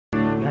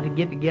Got to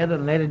get together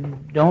and let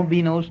it, don't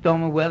be no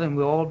stormy weather, and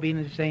we'll all be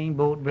in the same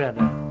boat,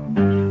 brother.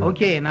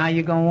 Okay, now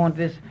you're going to want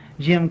this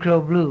Jim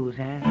Crow blues,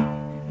 huh?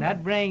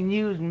 That brings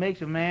news and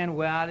makes a man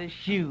wear out his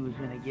shoes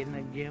when they get in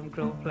a Jim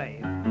Crow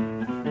place.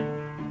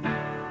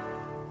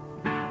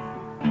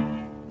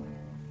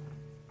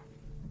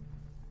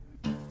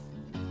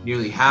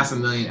 Nearly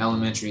 500,000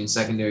 elementary and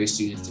secondary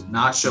students did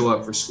not show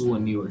up for school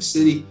in New York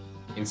City.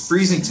 In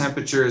freezing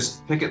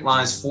temperatures, picket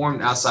lines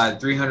formed outside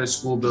 300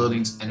 school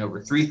buildings, and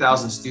over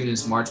 3,000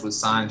 students marched with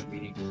signs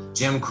reading,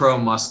 "Jim Crow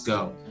must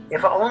go."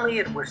 If only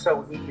it were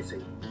so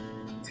easy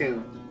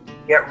to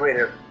get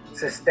rid of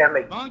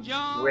systemic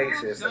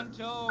racism,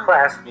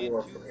 class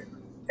warfare,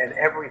 and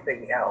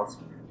everything else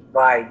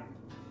by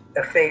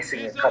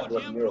effacing a couple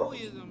of murals.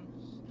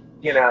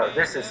 You know,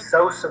 this is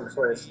so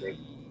simplistic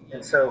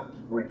and so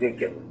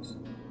ridiculous.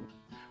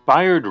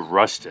 Bayard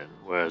Rustin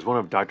was one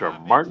of Dr.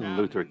 Martin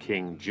Luther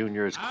King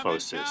Jr.'s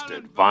closest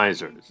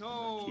advisors.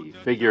 A key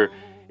figure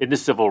in the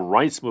civil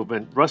rights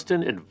movement,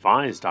 Rustin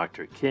advised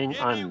Dr. King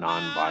on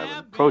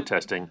nonviolent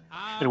protesting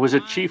and was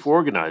a chief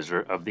organizer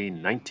of the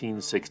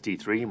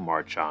 1963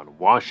 March on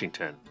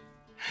Washington.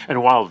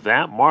 And while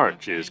that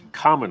march is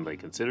commonly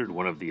considered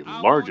one of the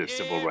largest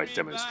civil rights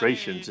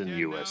demonstrations in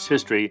U.S.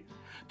 history,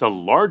 the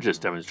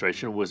largest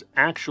demonstration was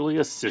actually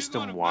a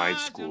system-wide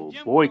school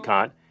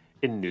boycott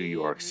in New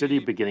York City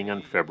beginning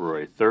on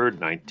February 3,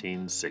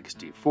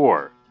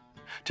 1964.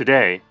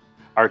 Today,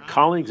 our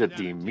colleagues at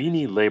the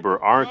Meany Labor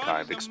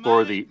Archive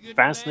explore the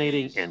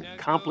fascinating and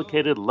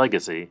complicated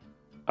legacy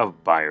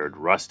of Bayard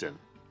Rustin.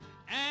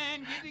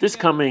 This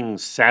coming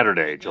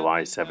Saturday,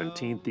 July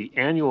 17th, the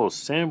annual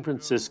San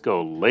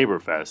Francisco Labor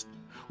Fest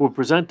will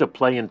present a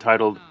play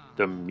entitled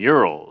The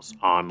Murals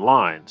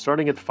online,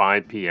 starting at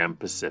 5 p.m.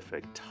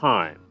 Pacific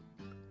Time.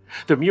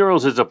 The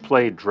Murals is a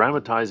play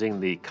dramatizing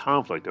the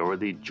conflict over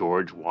the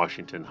George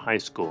Washington High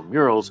School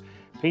murals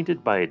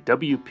painted by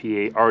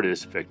WPA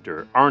artist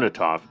Victor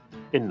Arnautoff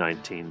in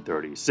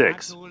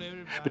 1936,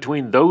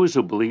 between those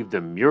who believe the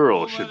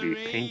murals should be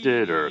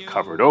painted or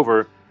covered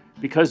over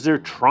because they're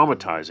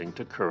traumatizing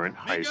to current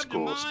high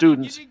school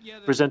students,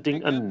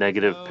 presenting a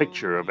negative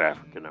picture of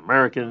African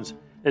Americans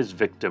as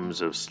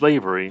victims of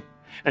slavery,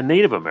 and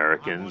Native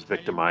Americans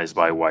victimized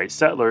by white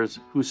settlers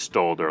who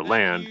stole their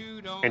land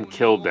and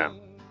killed them.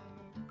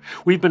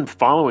 We've been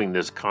following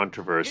this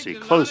controversy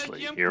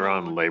closely here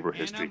on Labor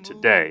History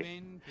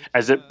Today,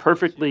 as it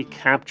perfectly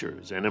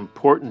captures an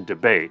important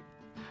debate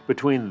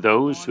between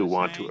those who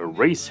want to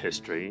erase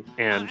history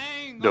and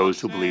those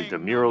who believe the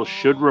murals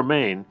should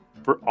remain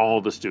for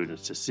all the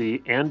students to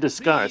see and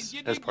discuss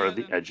as part of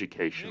the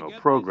educational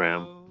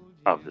program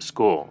of the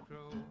school.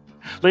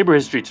 Labor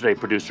History Today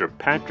producer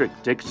Patrick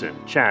Dixon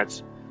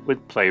chats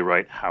with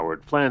playwright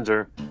Howard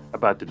Flanzer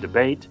about the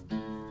debate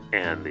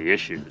and the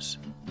issues.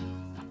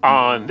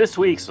 On this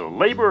week's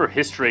Labor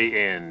History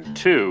in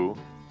 2,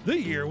 the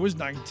year was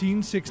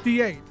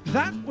 1968.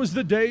 That was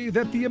the day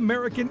that the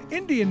American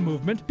Indian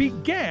movement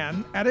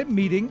began at a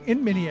meeting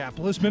in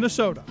Minneapolis,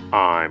 Minnesota.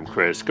 I'm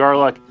Chris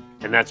Garlock,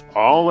 and that's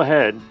all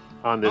ahead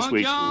on this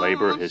week's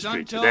Labor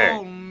History Today.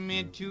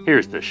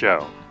 Here's the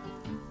show.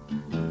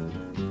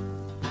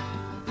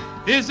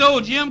 This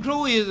old Jim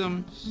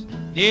Crowism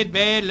did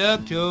bad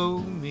luck to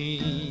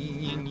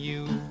me and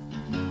you.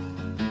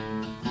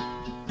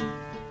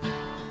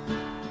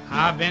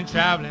 I've been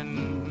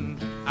traveling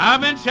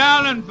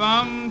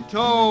from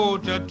toe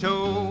to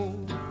toe.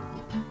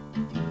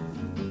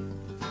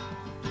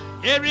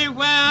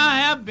 Everywhere I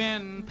have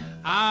been,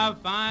 I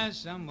find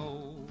some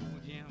old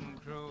Jim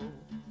Crow.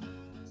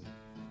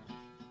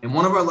 In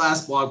one of our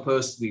last blog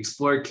posts, we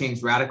explored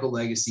King's radical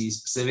legacy,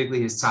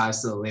 specifically his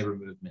ties to the labor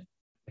movement.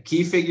 A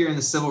key figure in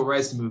the civil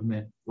rights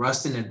movement,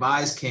 Rustin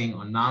advised King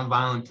on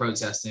nonviolent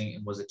protesting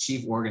and was a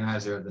chief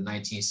organizer of the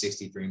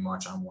 1963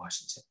 March on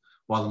Washington.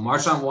 While the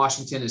March on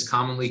Washington is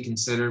commonly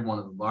considered one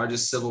of the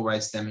largest civil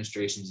rights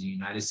demonstrations in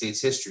United States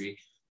history,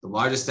 the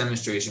largest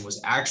demonstration was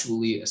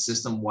actually a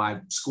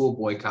system-wide school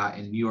boycott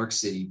in New York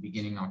City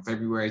beginning on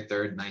February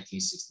 3rd,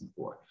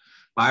 1964.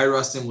 Bayard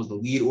Rustin was the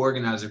lead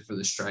organizer for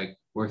the strike,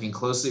 working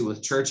closely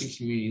with church and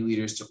community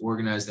leaders to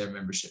organize their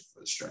membership for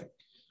the strike.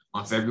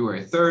 On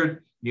February 3rd,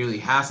 nearly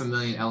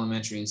 500,000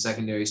 elementary and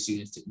secondary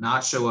students did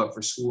not show up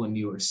for school in New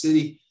York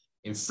City.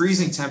 In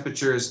freezing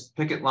temperatures,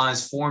 picket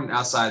lines formed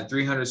outside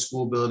 300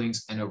 school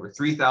buildings, and over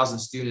 3,000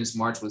 students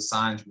marched with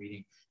signs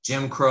reading,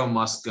 "Jim Crow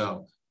must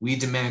go. We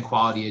demand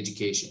quality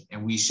education,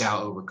 and we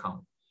shall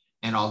overcome."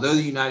 And although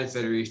the United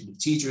Federation of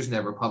Teachers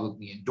never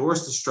publicly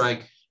endorsed the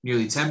strike,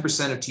 nearly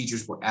 10% of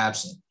teachers were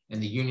absent,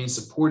 and the union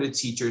supported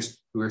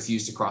teachers who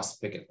refused to cross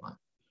the picket line.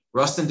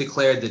 Rustin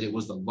declared that it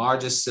was the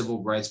largest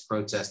civil rights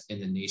protest in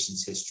the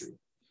nation's history.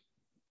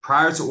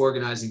 Prior to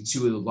organizing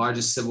two of the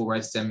largest civil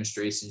rights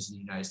demonstrations in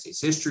United States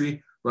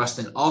history,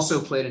 Rustin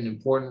also played an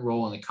important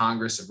role in the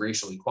Congress of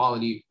Racial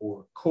Equality,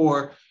 or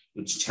CORE,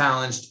 which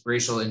challenged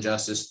racial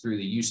injustice through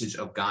the usage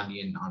of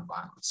Gandhian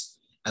nonviolence.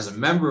 As a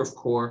member of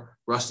CORE,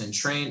 Rustin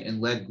trained and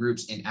led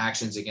groups in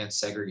actions against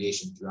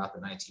segregation throughout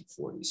the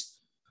 1940s.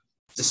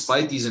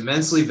 Despite these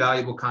immensely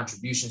valuable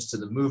contributions to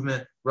the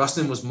movement,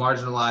 Rustin was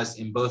marginalized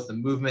in both the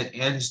movement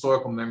and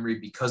historical memory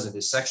because of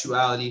his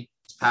sexuality,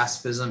 his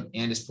pacifism,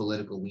 and his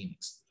political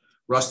leanings.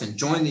 Rustin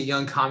joined the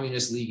Young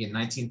Communist League in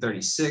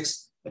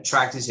 1936,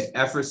 attracted to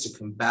efforts to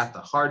combat the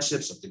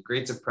hardships of the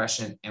Great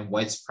Depression and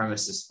white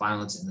supremacist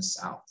violence in the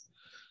South.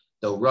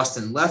 Though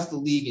Rustin left the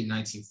League in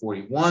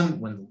 1941,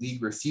 when the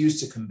League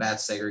refused to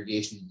combat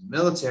segregation in the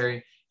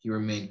military, he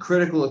remained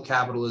critical of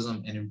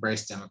capitalism and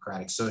embraced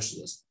democratic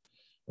socialism.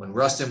 When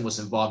Rustin was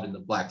involved in the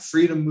Black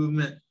Freedom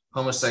Movement,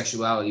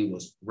 homosexuality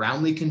was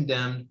roundly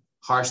condemned,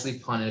 harshly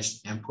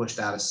punished, and pushed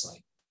out of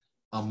sight.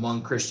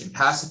 Among Christian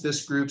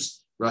pacifist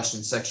groups,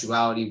 Rustin's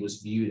sexuality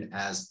was viewed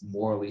as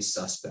morally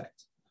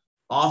suspect.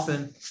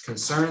 Often,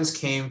 concerns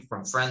came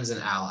from friends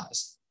and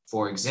allies.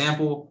 For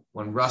example,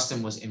 when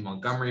Rustin was in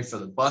Montgomery for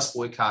the bus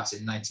boycotts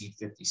in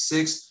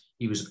 1956,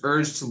 he was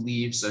urged to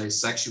leave so his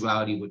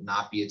sexuality would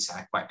not be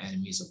attacked by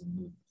enemies of the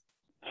movement.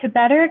 To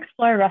better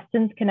explore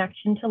Rustin's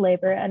connection to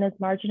labor and his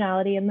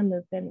marginality in the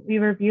movement, we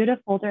reviewed a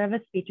folder of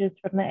his speeches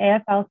from the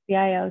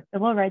AFL-CIO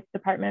Civil Rights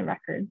Department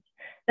records.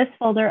 This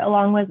folder,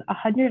 along with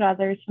 100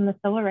 others from the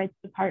Civil Rights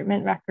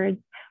Department records,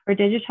 were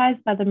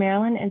digitized by the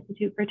Maryland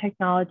Institute for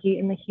Technology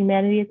in the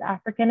Humanities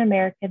African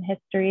American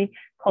History,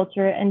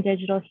 Culture, and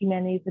Digital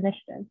Humanities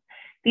Initiative.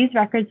 These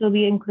records will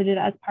be included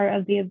as part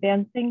of the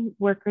Advancing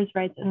Workers'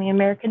 Rights in the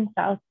American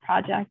South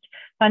project,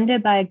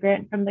 funded by a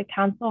grant from the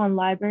Council on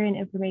Library and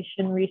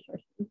Information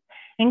Resources.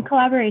 In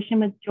collaboration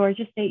with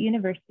Georgia State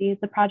University,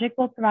 the project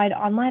will provide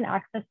online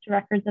access to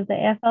records of the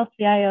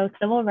AFL-CIO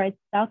Civil Rights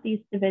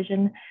Southeast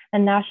Division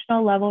and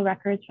national level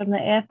records from the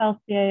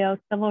AFL-CIO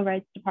Civil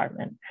Rights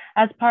Department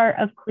as part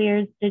of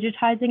CLEAR's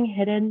Digitizing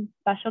Hidden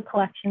Special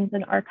Collections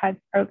and Archives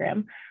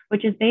program,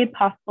 which is made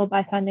possible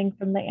by funding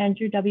from the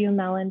Andrew W.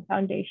 Mellon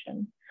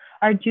Foundation.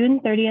 Our June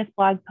 30th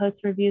blog post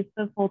reviews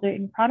the folder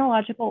in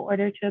chronological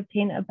order to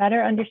obtain a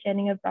better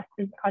understanding of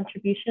Rustin's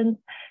contributions,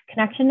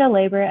 connection to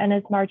labor, and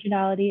his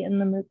marginality in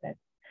the movement.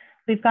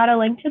 We've got a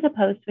link to the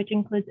post, which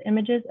includes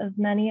images of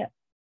many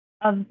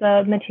of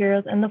the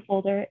materials in the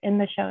folder in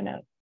the show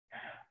notes.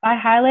 By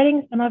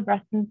highlighting some of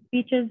Rustin's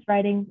speeches,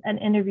 writings, and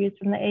interviews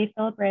from the A.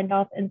 Philip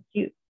Randolph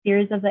Institute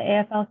series of the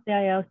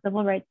AFL-CIO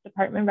Civil Rights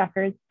Department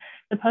records,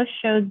 the post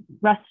shows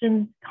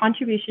Rustin's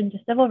contribution to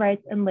civil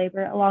rights and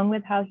labor, along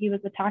with how he was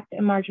attacked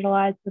and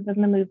marginalized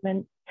within the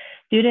movement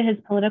due to his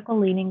political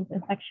leanings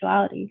and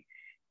sexuality.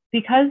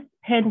 Because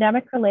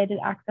pandemic-related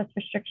access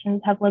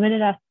restrictions have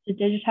limited us to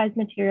digitized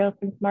material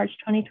since March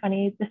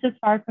 2020, this is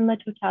far from the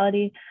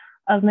totality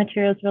of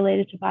materials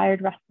related to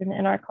Bayard Rustin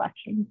in our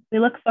collection. We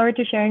look forward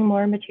to sharing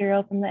more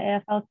material from the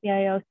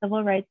AFL-CIO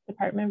Civil Rights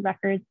Department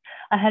records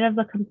ahead of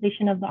the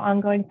completion of the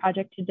ongoing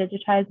project to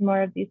digitize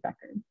more of these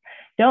records.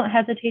 Don't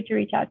hesitate to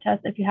reach out to us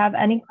if you have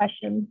any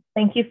questions.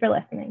 Thank you for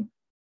listening.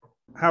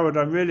 Howard,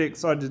 I'm really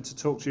excited to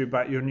talk to you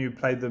about your new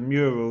play, The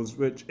Murals,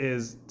 which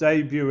is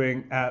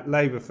debuting at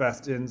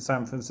Labourfest in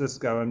San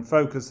Francisco and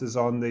focuses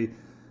on the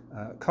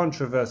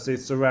controversy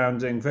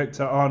surrounding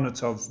Viktor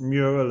Arnatov's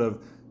mural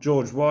of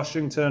George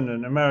Washington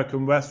and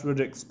American westward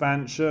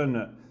expansion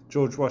at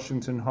George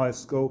Washington High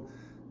School.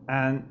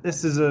 And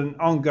this is an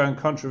ongoing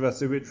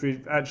controversy which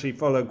we've actually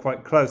followed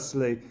quite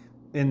closely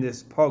in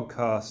this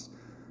podcast.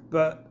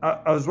 But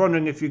I was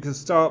wondering if you could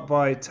start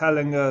by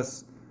telling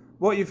us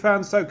what you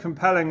found so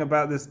compelling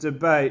about this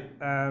debate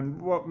and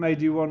what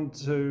made you want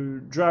to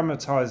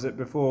dramatize it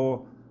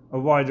before a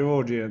wider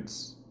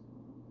audience.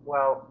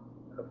 Well,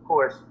 of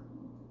course,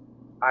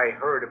 I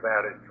heard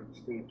about it from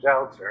Steve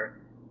Zeltzer,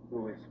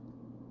 who has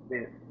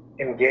been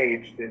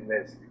engaged in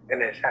this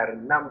and has had a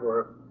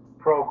number of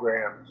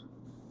programs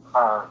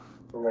on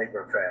the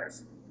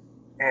Labourfest.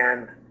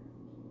 And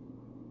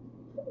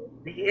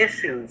the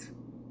issues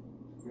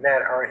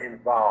that are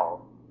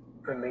involved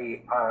for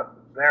me are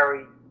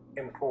very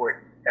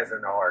important as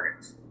an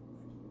artist.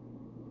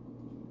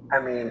 I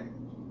mean,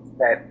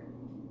 that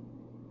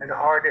an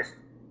artist,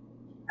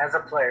 as a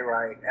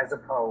playwright, as a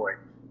poet,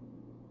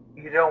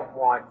 you don't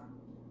want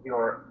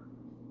your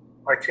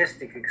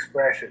artistic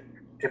expression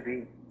to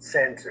be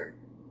censored.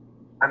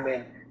 I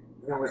mean,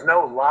 there was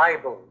no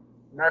libel,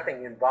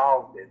 nothing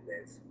involved in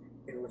this.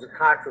 It was a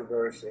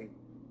controversy.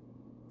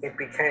 It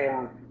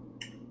became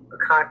a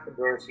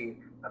controversy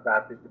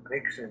about the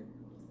depiction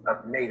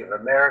of Native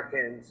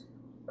Americans,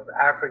 of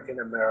African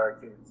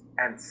Americans,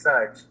 and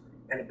such,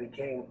 and it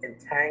became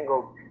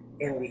entangled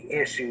in the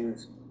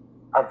issues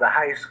of the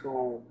high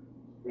school,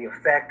 the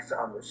effects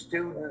on the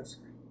students,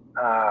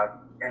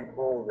 and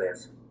all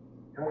this.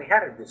 And we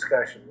had a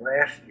discussion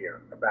last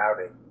year about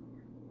it.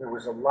 There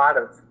was a lot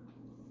of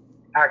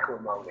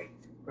acrimony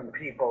from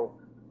people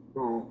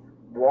who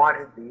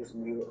wanted these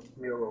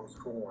murals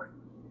gone.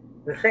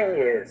 The thing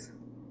is,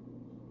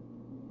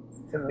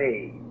 to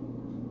me,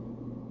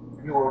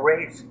 you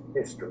erase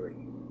history.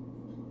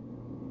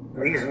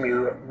 These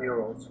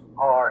murals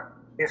are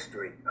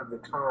history of the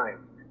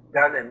time,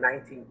 done in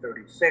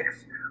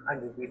 1936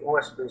 under the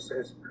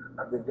auspices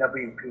of the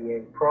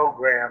WPA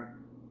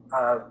program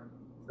of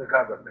the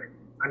government,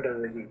 under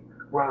the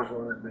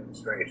Roosevelt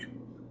administration.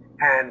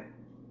 And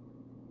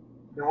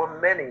there were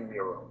many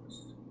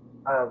murals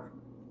of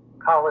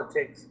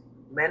politics.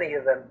 Many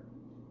of them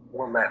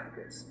were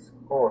leftists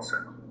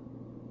also.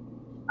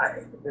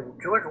 The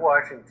George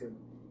Washington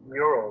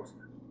murals,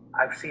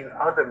 I've seen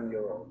other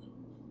murals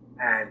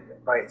and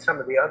by some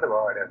of the other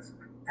artists,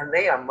 and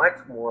they are much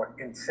more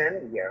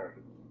incendiary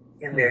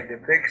in their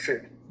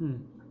depiction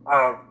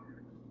of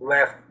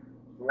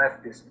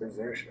leftist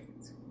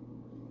positions.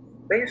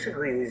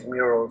 Basically, these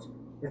murals,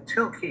 the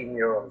two key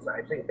murals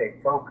I think they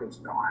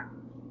focused on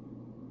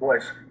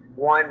was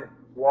one,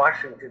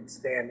 Washington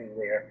standing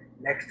there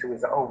next to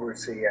his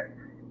overseer,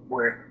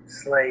 where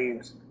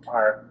slaves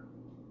are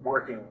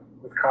working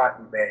with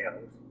cotton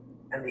bales,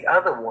 and the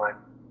other one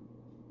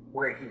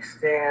where he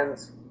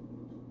stands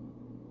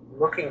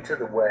looking to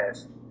the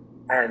west,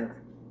 and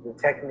the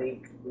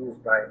technique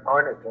used by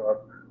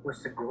Arnautoff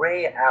was to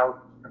gray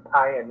out the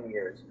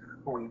pioneers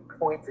who he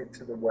pointed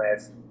to the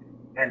west,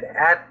 and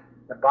at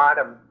the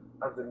bottom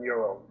of the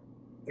mural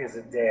is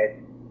a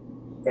dead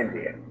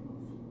Indian.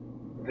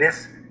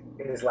 This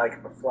is like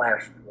a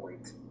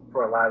flashpoint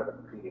for a lot of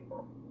the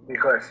people,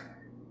 because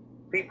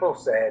people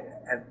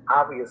said, and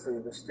obviously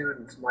the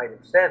students might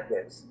have said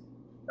this,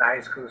 the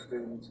high school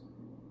students,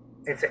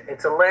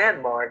 it's a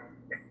landmark,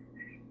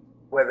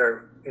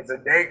 whether it's a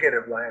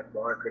negative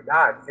landmark or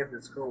not in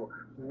the school.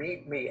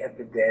 Meet me at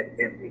the dead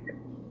Indian.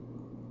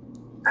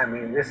 I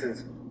mean, this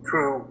is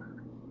true,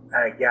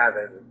 I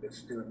gather, that the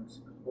students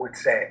would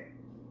say.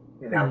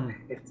 You know,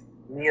 it's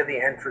near the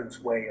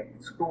entranceway of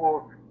the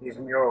school. These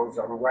murals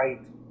are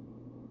right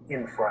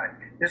in front.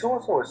 There's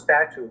also a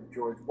statue of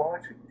George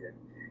Washington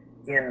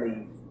in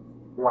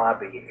the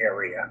lobby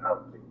area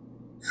of the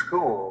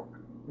school.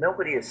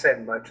 Nobody has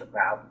said much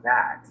about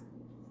that,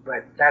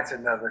 but that's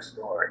another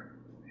story.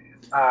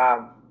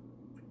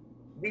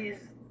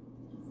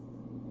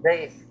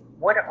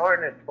 What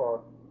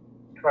Arnautoff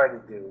tried to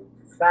do,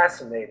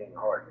 fascinating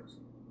artist.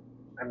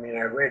 I mean,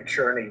 I read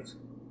Czerny's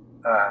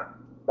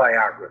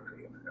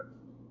biography of him.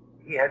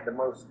 He had the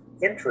most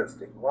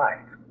interesting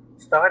life,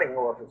 starting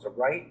off as a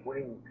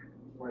right-wing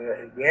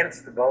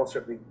against the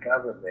Bolshevik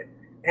government,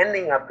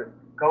 ending up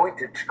going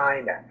to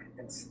China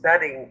and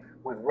studying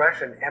with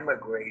Russian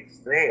emigres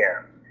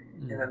there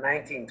in the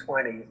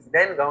 1920s,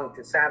 then going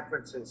to San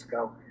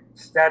Francisco,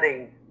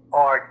 studying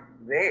art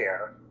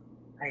there,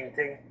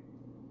 painting,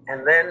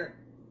 and then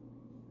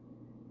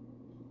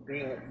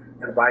being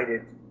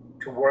invited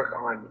to work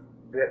on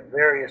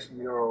various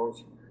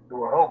murals. There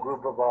were a whole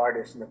group of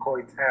artists in the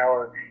Coy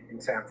Tower in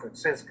San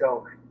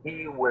Francisco.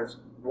 He was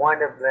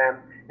one of them.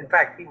 In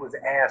fact, he was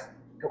asked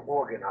to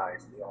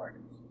organize the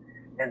artists.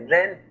 And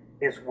then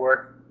his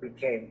work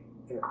became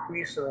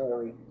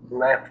increasingly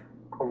left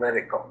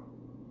political,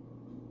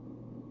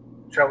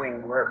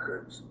 showing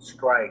workers,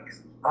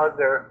 strikes,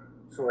 other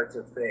sorts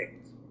of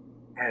things.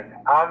 And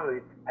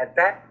obviously, at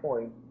that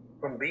point,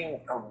 from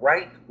being a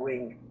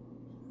right-wing,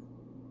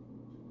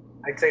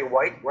 I'd say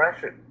white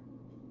Russian,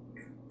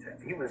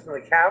 he was in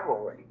the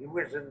cavalry, he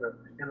was in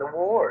the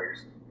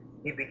wars,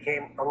 he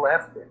became a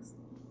leftist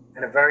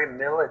and a very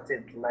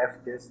militant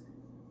leftist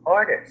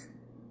artist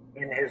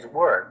in his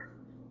work.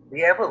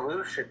 The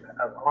evolution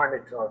of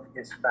Arnautoff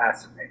is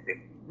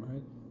fascinating.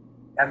 Right.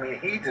 I mean,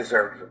 he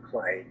deserves a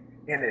play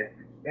in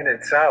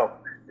itself.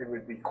 It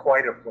would be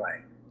quite a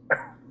play.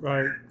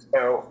 Right.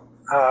 So,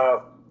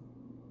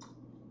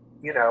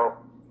 you know,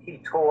 he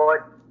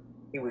taught.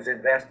 He was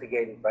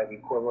investigated by the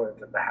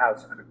equivalent of the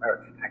House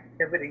Un-American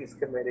Activities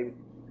Committee.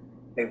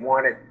 They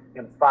wanted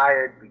him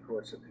fired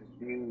because of his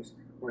views,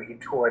 where he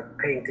taught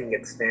painting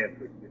at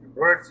Stanford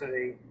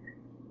University.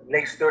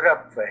 They stood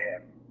up for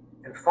him.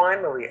 And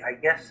finally, I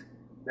guess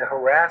the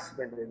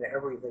harassment and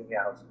everything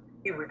else,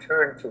 he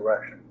returned to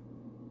Russia.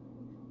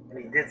 And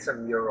he did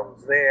some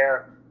murals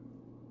there.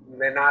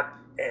 They're not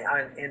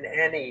in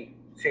any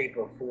shape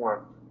or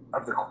form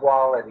of the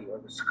quality or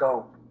the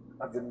scope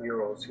of the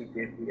murals he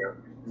did here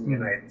in the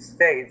United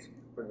States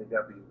for the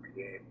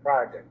WPA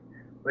project.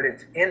 But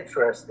it's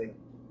interesting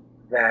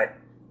that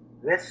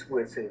this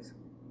was his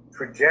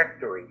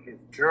trajectory, his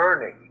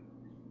journey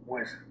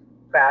was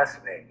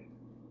fascinating.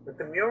 But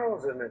the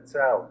murals in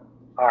itself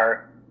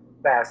are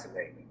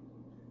fascinating.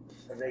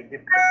 And they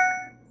depict,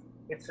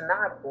 it's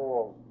not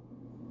all,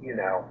 you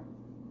know,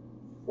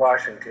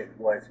 Washington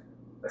was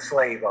a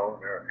slave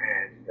owner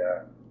and,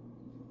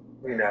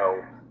 you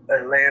know,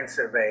 a land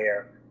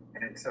surveyor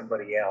and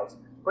somebody else.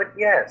 But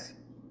yes,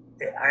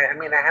 I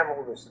mean, I have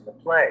all this in the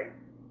play.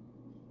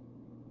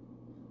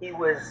 He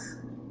was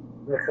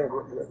the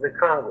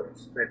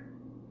Congress, the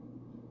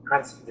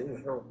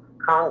Constitutional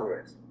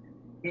Congress.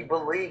 He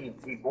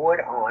believed, he bought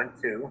on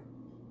to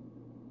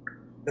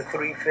the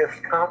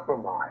 3/5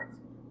 compromise,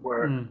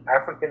 where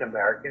African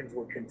Americans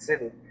were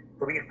considered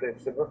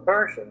 3/5 of a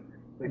person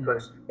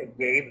because it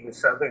gave the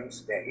southern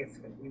states,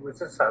 and he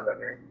was a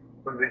southerner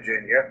from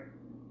Virginia,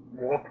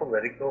 more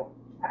political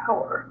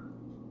power.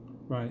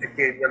 Right. It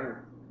gave them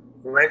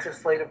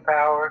legislative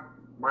power,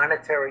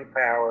 monetary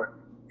power,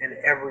 and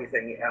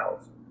everything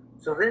else.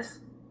 So this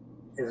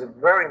is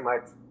very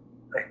much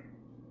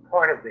a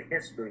part of the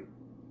history,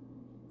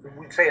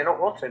 we'd say an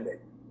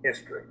alternate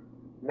history,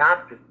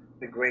 not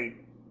the great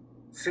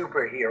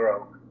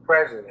superhero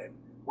president,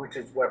 which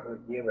is what we're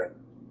given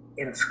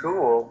in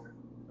school,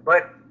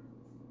 but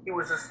he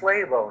was a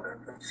slave owner,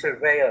 a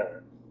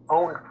surveyor,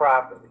 owned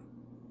property,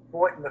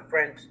 fought in the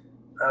French,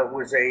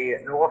 was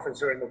an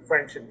officer in the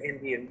French and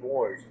Indian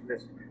Wars,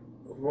 this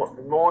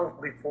long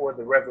before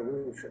the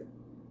Revolution.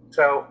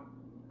 So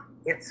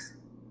it's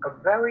a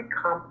very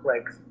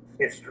complex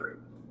history.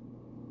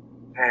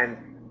 And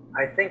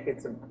I think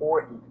it's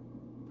important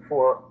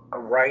for a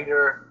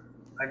writer,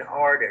 an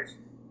artist,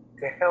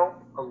 to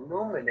help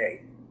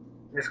illuminate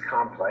this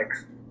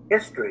complex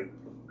history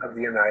of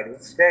the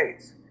United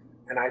States.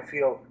 And I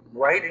feel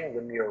writing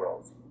the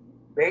murals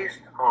based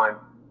on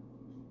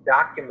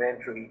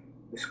documentary,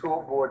 the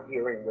school board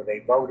hearing where they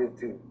voted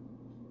to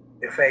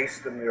efface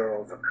the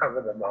murals or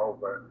cover them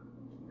over,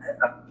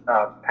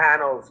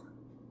 panels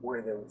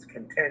where there was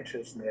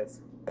contentiousness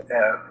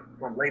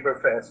from Labor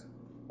Fest,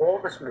 all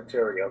this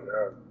material, there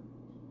are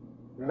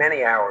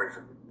many hours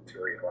of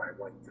material I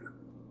went through.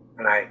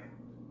 And I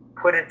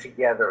put it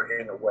together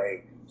in a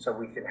way so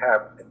we could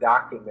have a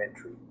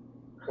documentary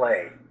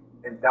play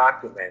and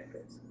document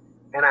this.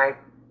 And I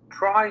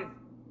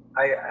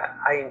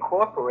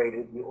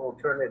incorporated the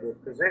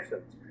alternative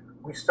positions.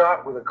 We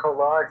start with a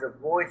collage of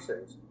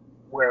voices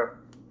where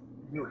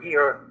you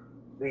hear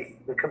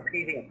the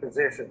competing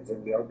positions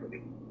in the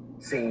opening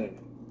scene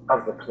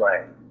of the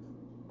play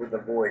with the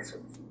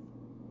voices.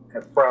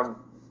 And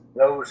from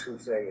those who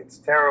say it's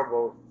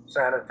terrible,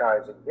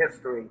 sanitizing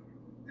history,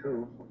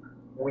 to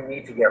we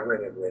need to get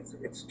rid of this,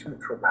 it's too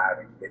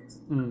traumatic, it's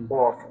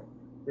awful.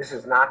 This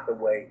is not the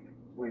way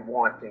we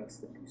want things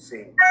to be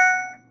seen.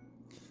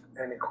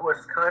 And of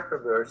course,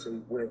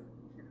 controversy with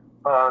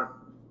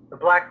the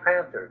Black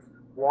Panthers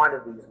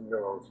wanted these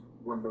murals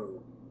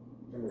removed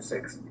in the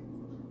 60s.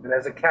 And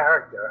as a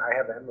character, I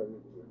have Emily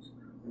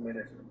Lewis,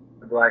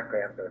 the Black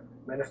Panther,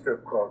 Minister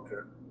of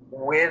Culture,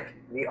 with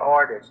the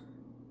artist,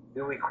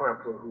 Dewey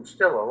Crumpler, who's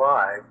still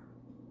alive,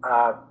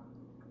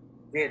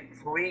 did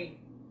 3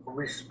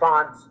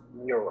 response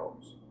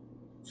murals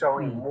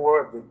showing more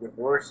of the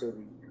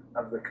diversity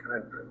of the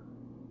country.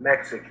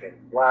 Mexican,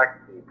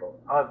 Black people,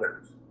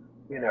 others,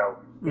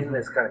 in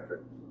this country.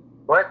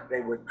 But they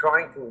were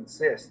trying to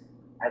insist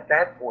at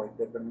that point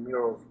that the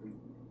murals be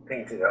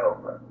painted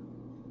over.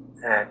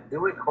 And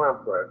Dewey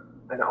Crumpler,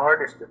 an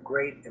artist of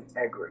great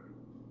integrity,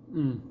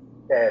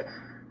 said,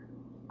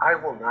 I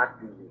will not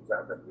do these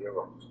other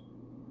murals.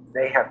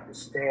 They have to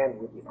stand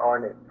with the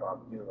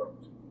Arnett-Top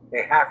murals.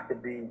 They have to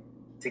be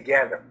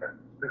together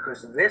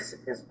because this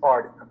is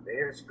part of the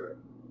history.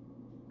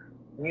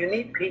 You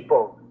need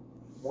people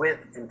with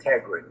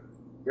integrity.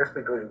 Just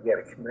because you get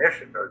a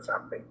commission or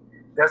something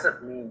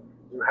doesn't mean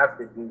you have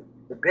to do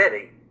the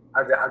bidding.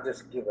 I'll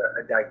just give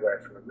a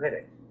digress for a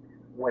minute.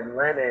 When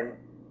Lenin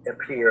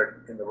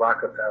appeared in the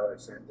Rockefeller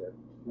Center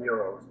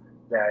murals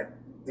that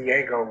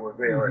Diego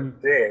Rivera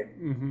did,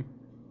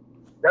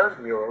 those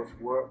murals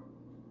were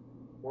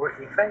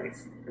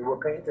effaced. They were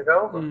painted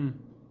over.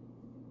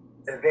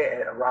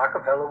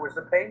 Rockefeller was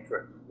the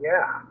patron,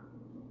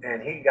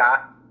 and he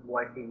got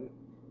what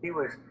he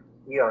was,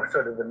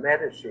 sort of the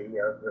Medici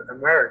of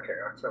America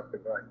or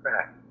something like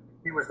that.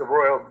 He was the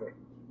royalty,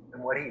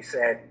 and what he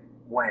said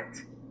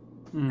went.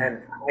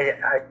 And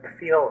I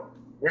feel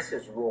this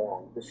is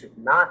wrong. This should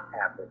not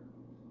happen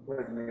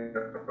with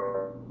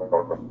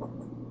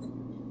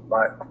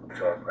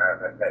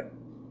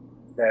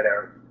that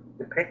are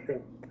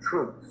depicting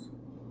truths.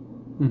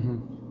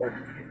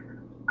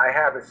 I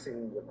have a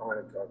scene with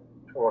Arnett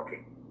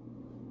talking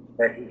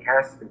that he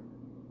has to,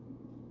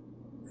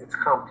 it's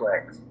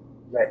complex,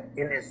 that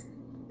in his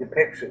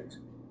depictions,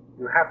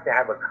 you have to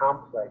have a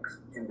complex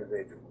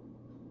individual.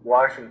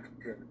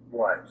 Washington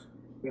was.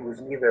 He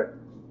was neither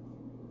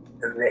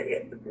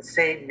the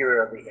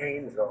savior of the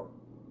angel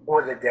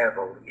or the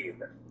devil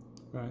either.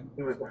 Right.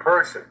 He was the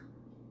person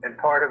and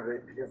part of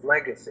his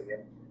legacy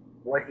and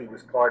what he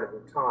was part of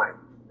the time.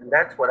 And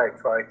that's what I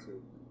try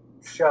to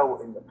show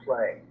in the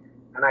play.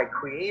 And I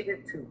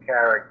created 2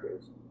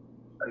 characters,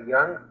 a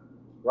young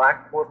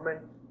Black woman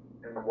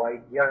and a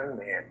white young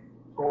man,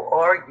 who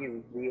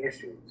argue the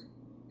issues.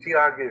 She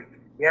argues,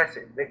 yes,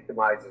 it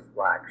victimizes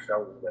Blacks,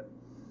 showing them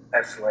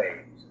as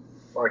slaves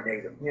or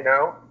Native,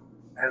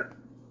 and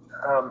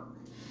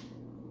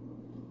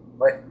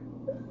but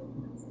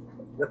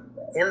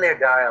in their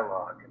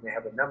dialogue, and they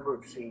have a number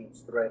of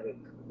scenes threaded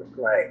through the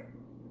play,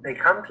 they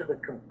come to the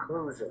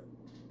conclusion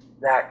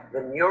that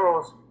the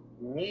murals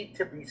need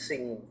to be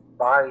seen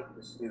by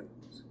the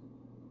students,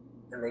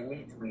 and they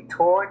need to be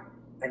taught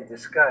and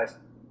discussed,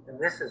 and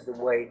this is the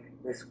way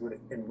this would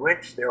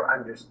enrich their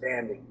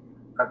understanding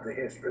of the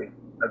history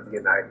of the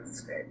United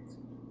States.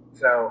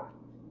 So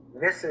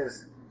this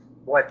is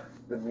what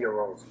the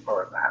murals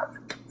are about.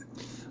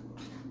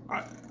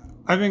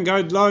 I think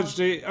I'd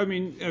largely,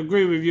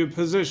 agree with your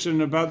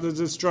position about the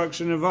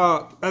destruction of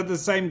art. At the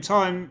same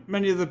time,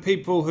 many of the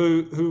people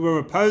who were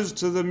opposed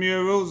to the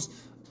murals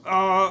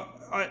are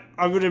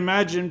I would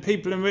imagine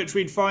people in which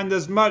we'd find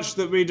there's much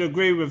that we'd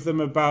agree with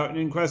them about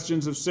in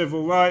questions of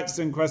civil rights,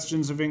 in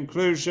questions of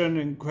inclusion,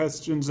 in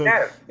questions of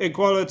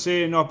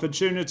equality and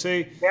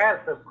opportunity.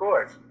 Yes, of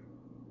course.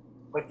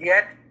 But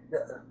yet,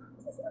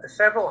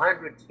 several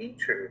hundred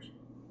teachers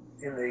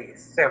in the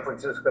San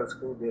Francisco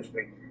School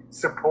District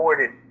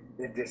supported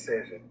the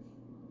decision,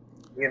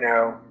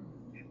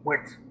 which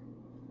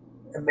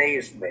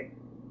amazed me,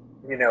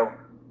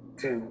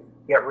 to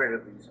get rid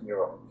of these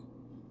murals.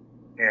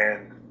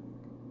 And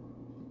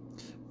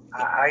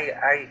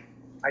I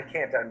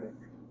can't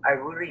I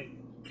really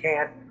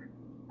can't.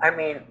 I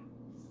mean,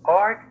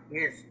 art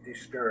is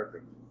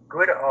disturbing.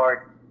 Good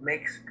art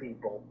makes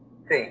people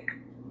think.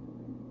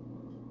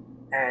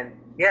 And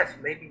yes,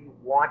 maybe you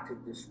want to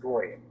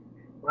destroy it.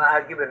 Well,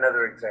 I'll give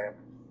another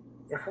example.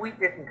 If we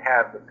didn't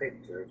have the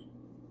pictures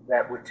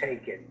that were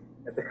taken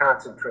at the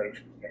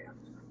concentration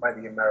camps by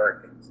the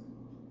Americans,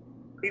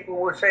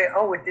 people would say,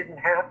 oh, it didn't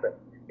happen.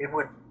 It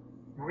would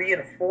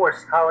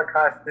reinforce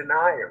Holocaust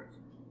deniers.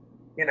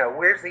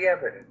 Where's the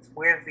evidence?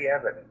 Where's the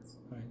evidence?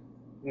 Right.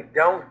 You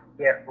don't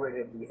get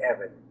rid of the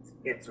evidence.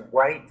 It's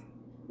right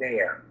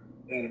there.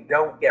 And you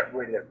don't get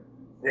rid of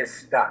this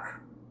stuff.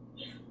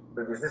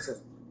 Because this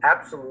is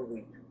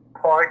absolutely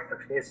part of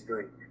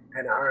history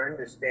and our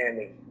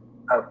understanding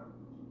of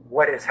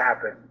what has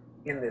happened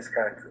in this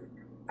country.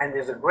 And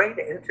there's a great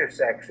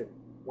intersection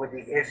with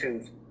the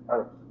issues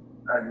of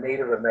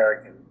Native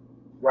American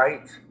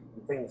rights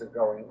and things that are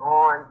going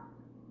on,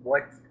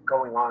 what's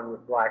going on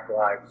with Black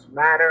Lives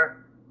Matter.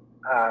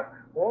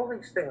 All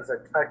these things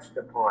are touched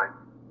upon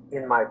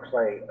in my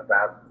play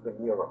about the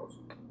murals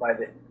by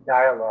the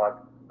dialogue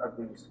of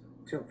these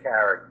two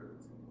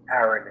characters,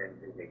 Aaron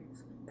and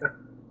Denise.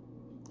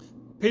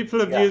 People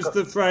have used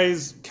the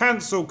phrase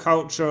cancel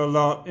culture a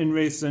lot in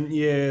recent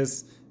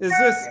years. Is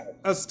this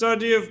a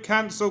study of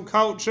cancel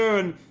culture?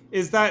 And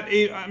is that,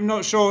 I'm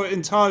not sure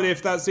entirely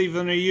if that's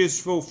even a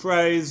useful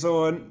phrase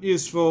or a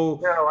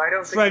useful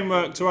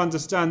framework to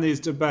understand these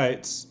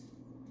debates.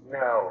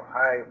 No,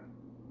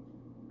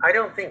 I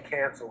don't think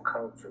cancel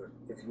culture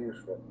is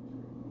useful.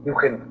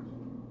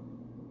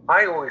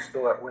 I always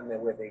thought when there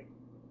were the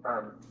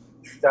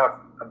stuff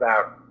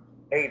about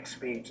hate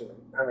speech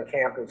on the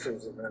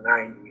campuses in the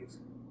 90s,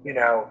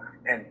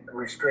 and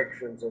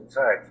restrictions and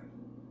such,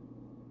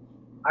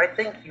 I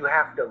think you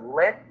have to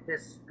let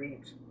this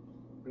speech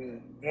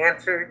be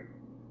answered,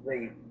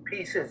 the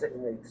pieces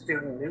in the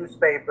student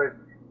newspapers,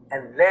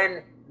 and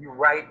then you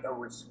write a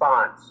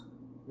response.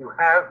 You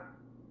have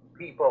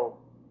people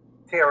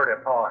tear it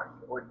apart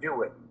or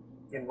do it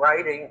in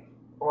writing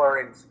or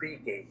in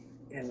speaking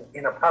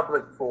in a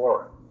public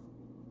forum.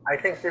 I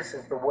think this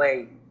is the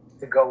way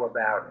to go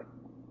about it.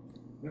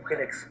 You can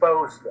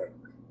expose things.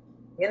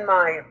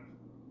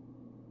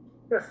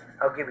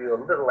 I'll give you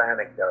a little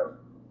anecdote.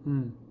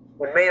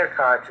 When Mayor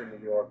Koch in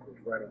New York was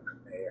running for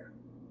mayor,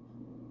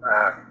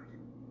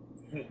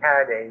 he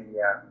had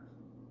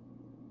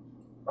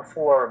a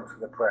forum for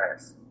the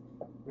press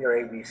near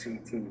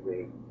ABC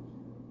TV.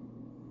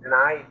 And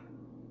I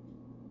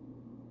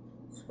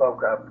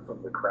spoke up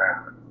from the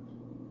crowd.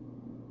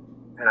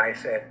 And I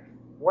said,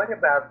 what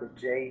about the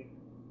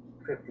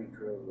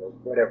J53 or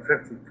whatever,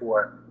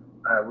 54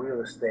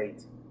 real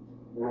estate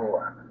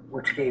law,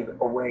 which gave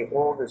away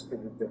all this to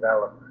the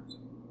developers?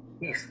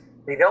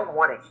 They don't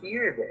want to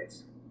hear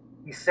this.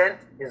 He sent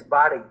his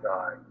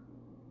bodyguard,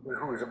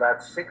 who was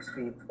about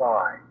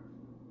 6'5",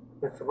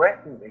 to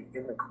threaten me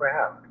in the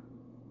crowd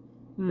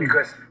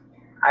because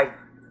I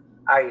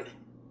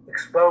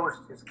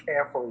exposed his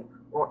carefully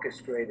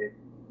orchestrated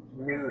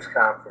news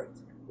conference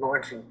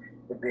launching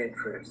the bid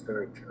for his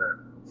third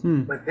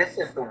term. But this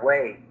is the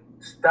way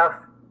stuff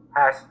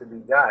has to be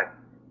done.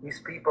 These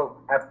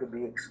people have to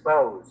be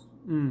exposed.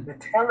 The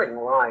telling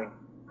line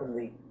from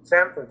the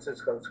San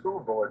Francisco School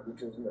Board,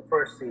 which is in the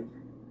first scene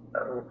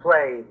of the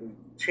play, the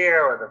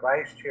chair or the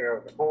vice chair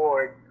of the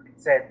board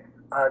said,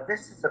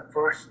 this is the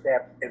first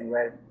step in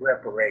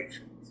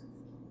reparations,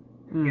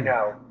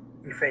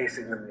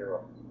 effacing the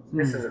mural.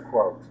 This is a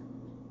quote.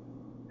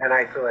 And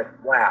I thought,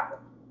 wow,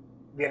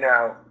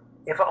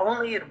 if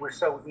only it were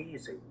so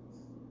easy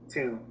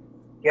to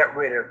get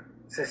rid of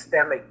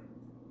systemic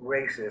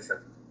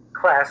racism,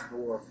 class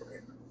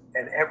warfare,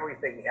 and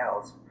everything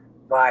else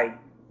by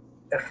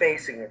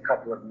effacing a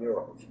couple of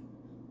murals.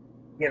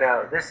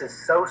 This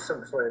is so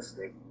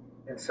simplistic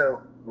and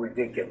so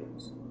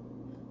ridiculous.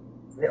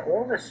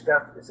 All this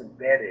stuff is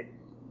embedded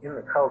in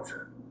the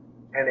culture,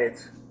 and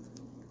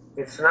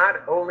it's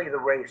not only the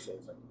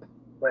racism,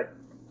 but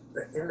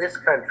in this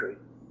country,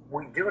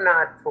 we do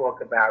not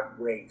talk about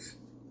race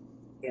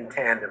in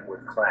tandem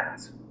with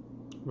class.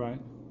 Right.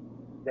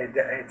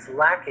 It's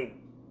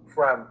lacking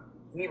from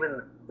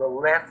even the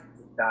left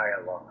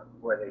dialogue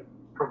or the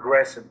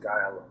progressive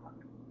dialogue.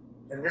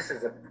 And this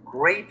is a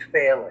great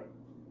failing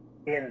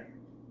in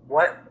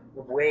what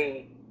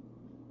way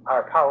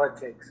our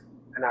politics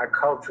and our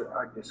culture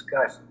are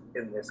discussed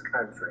in this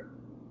country.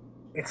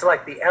 It's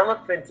like the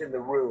elephant in the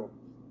room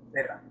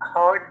that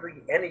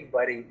hardly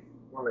anybody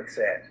will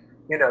accept.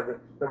 The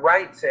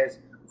right says,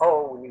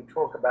 oh, when you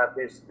talk about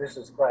this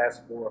is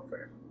class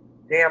warfare.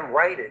 Damn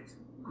right it's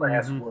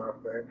class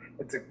warfare.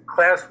 It's a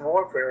class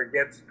warfare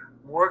against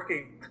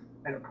working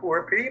and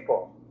poor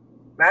people.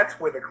 That's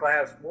where the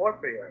class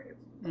warfare is.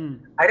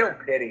 I don't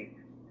pity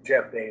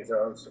Jeff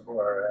Bezos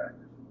or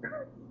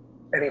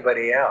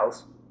anybody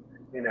else.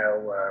 You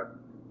know,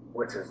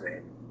 what's his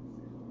name?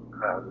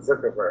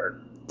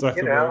 Zuckerberg.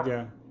 You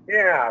know?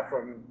 Yeah,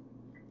 from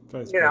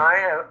Facebook. You know,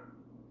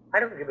 I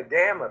don't give a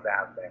damn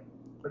about them.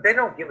 But they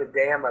don't give a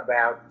damn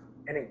about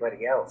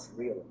anybody else,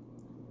 really.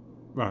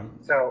 Right.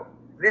 So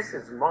this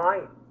is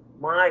my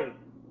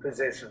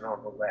position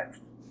on the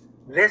left.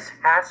 This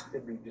has to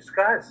be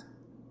discussed.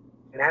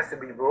 It has to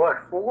be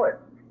brought forth.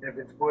 And if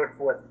it's brought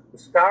forth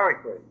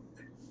historically,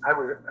 I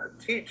was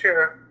a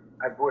teacher.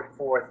 I brought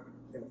forth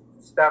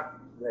stuff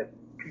that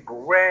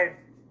people read,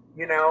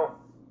 you know,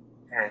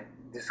 and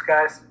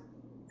discussed.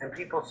 And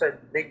people said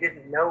they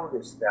didn't know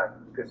this stuff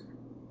because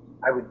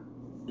I would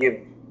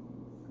give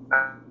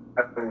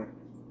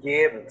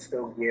and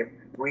still give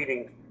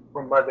readings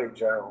from Mother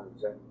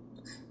Jones and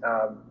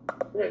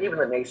even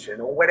The Nation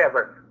or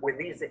whatever, where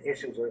these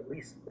issues are at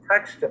least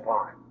touched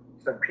upon.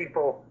 So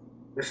people,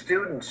 the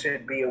students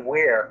should be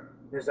aware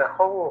there's a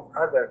whole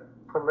other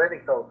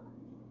political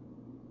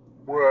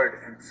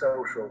word and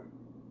social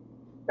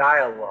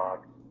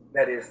dialogue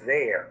that is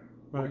there,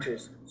 which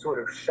is sort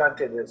of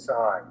shunted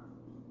aside.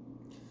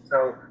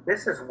 So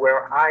this is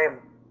where I am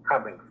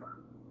coming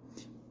from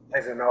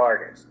as an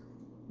artist.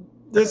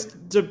 This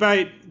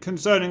debate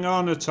concerning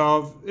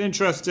Arnotov,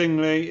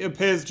 interestingly,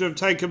 appears to have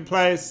taken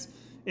place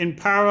in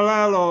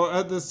parallel or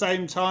at the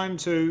same time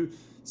to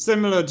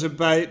similar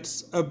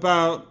debates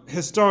about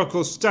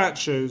historical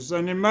statues.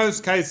 And in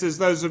most cases,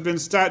 those have been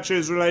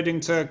statues relating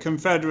to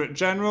Confederate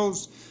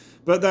generals.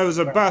 But there was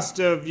a bust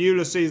of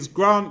Ulysses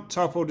Grant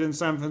toppled in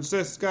San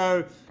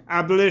Francisco,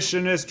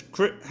 abolitionist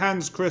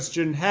Hans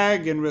Christian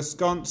Heg in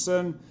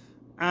Wisconsin.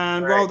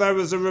 And while there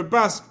was a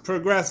robust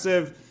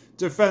progressive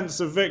defense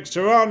of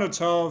Viktor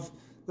Arnotov,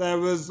 there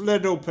was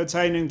little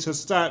pertaining to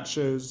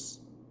statues.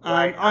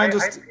 Right. I feel,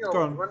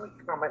 let me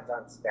comment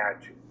on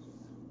statues.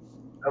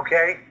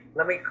 Okay?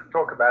 Let me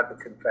talk about the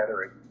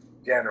Confederate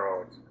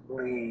generals,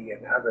 Lee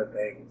and other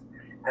things,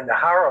 and the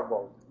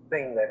horrible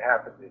thing that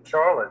happened in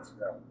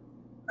Charlottesville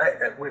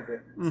with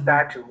the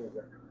statue was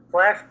a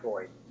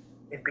flashpoint.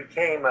 It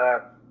became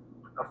a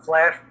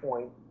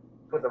flashpoint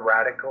for the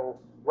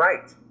radical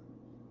right,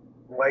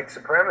 white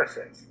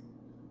supremacists.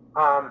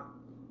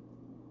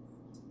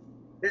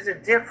 There's a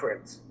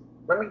difference.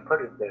 Let me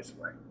put it this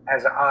way,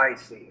 as I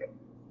see it.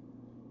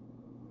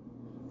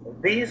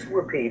 These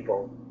were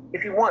people,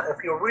 if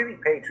you're really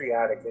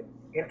patriotic and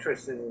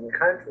interested in the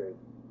country,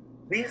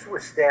 these were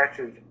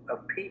statues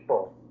of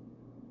people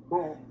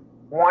who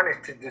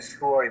wanted to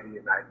destroy the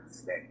United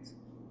States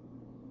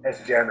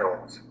as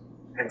generals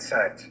and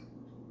such.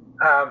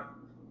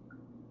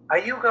 Are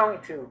you going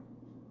to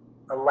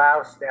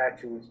allow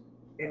statues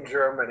in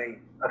Germany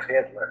of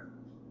Hitler?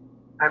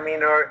 I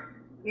mean, or,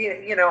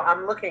 you know,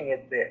 I'm looking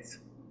at this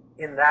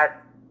in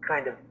that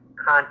kind of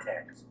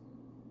context.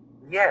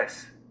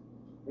 Yes,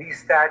 these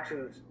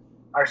statues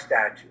are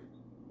statues.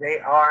 They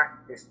are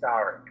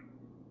historic.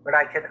 But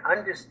I can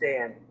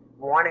understand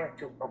wanting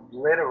to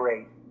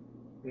obliterate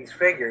these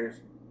figures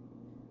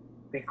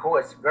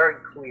because very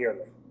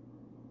clearly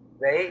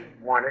they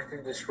wanted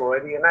to destroy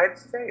the United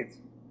States.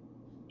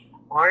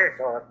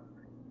 Arnotov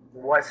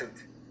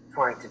wasn't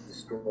trying to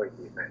destroy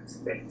the United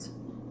States.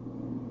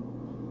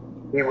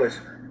 He was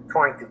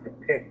trying to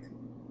depict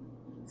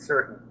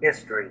certain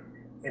history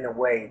in a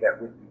way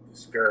that would be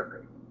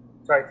disturbing.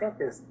 So I think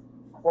there's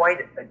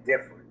quite a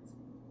difference.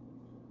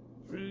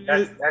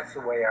 That's the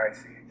way I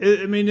see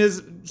it. I mean,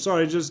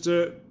 just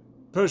to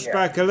push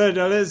back a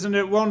little, isn't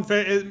it one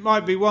thing? It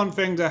might be one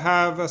thing to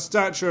have a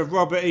statue of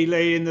Robert E.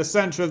 Lee in the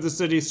centre of the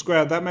city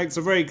square. That makes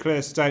a very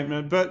clear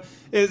statement. But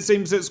it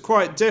seems it's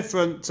quite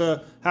different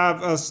to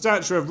have a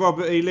statue of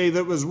Robert E. Lee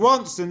that was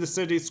once in the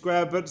city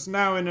square but's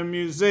now in a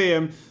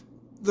museum.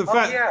 The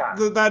fact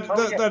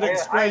that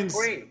explains. I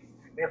agree.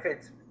 If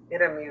it's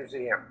in a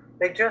museum,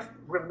 they just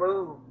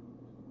removed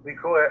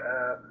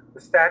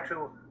the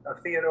statue of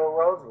Theodore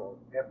Roosevelt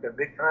after a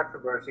big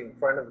controversy in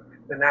front of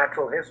the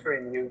Natural History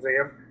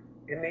Museum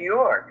in New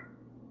York.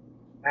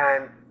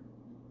 And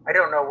I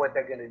don't know what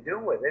they're going to do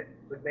with it,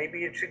 but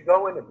maybe it should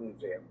go in a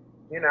museum,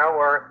 you know,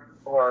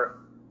 or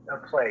a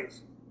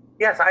place.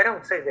 Yes, I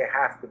don't say they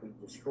have to be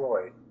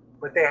destroyed,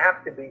 but they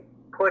have to be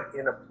put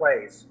in a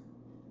place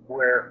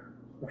where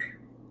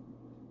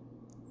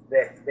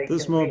they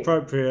that's can more be.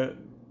 appropriate.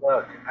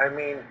 Look, I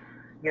mean,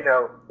 you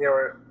know, there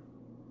were,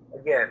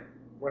 again,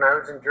 when I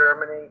was in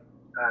Germany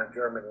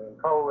and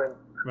Poland,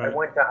 I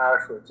went to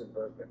Auschwitz and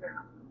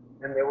Birkenau,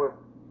 and there were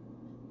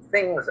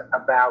things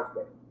about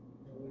it,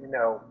 you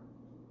know,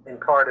 in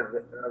part of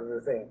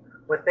the thing,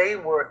 but they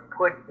were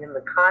put in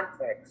the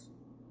context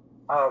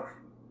of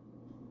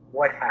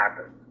what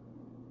happened,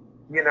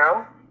 you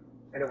know,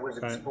 and it was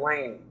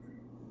explained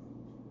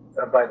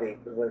by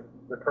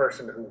the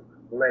person who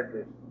led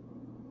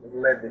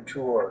the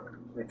tour,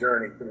 the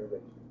journey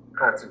through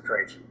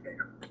concentration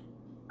camp.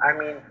 I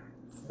mean,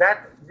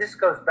 this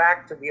goes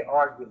back to the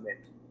argument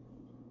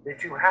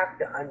that you have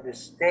to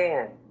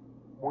understand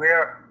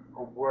where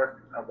a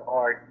work of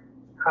art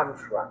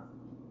comes from.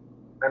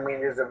 I mean,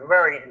 there's a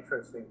very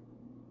interesting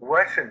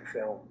Russian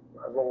film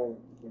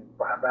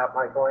about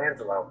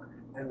Michelangelo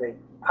and the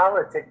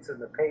politics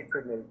and the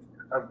patronage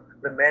of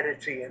the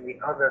Medici and the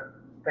other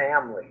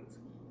families.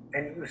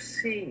 And you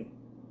see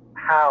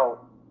how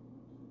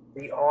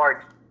the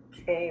art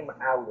came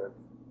out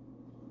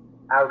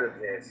of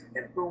this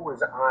and who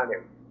was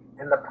honored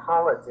and the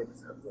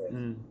politics of this.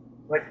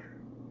 But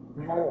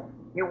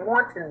you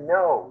want to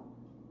know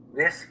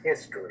this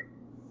history.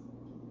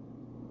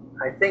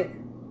 I think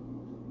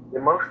the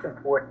most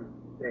important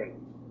thing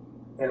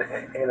in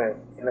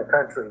a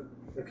country,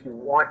 if you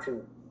want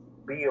to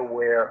be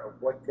aware of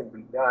what can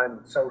be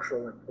done,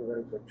 social and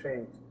political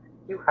change,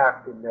 you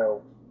have to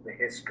know the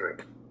history.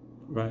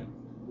 Right.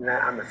 Now,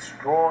 I'm a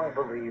strong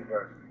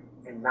believer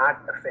in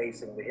not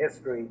effacing the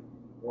history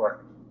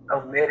or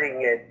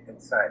omitting it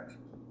and such.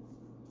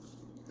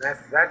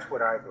 That's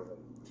what I believe.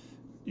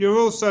 You're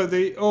also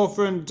the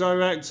author and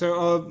director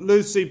of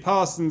Lucy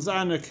Parsons'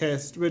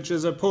 Anarchist, which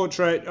is a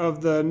portrait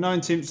of the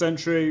 19th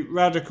century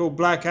radical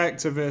black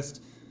activist.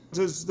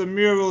 Does the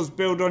murals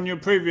build on your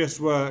previous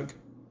work?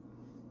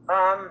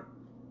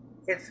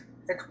 It's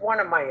one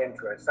of my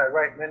interests. I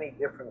write many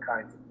different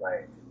kinds of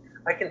plays.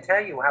 I can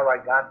tell you how I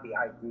got the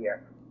idea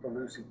for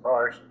Lucy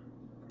Parsons.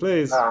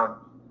 Please.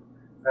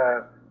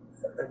 There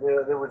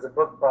was a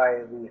book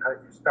by the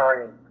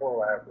historian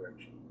Paul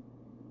Average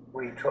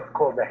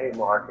called The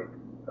Haymarket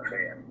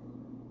Affair.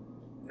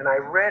 And I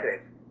read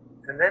it,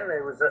 and then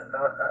there was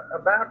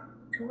about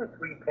 2 or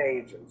 3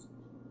 pages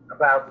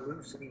about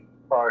Lucy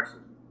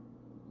Parsons.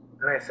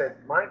 And I said,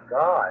 my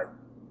God,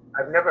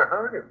 I've never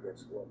heard of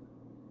this woman.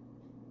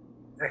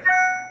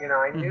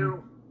 I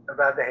knew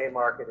about the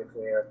Haymarket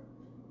Affair,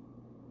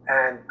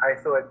 and I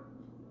thought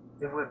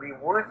it would be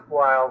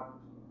worthwhile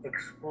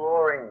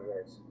exploring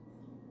this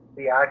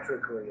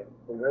theatrically and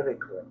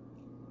politically.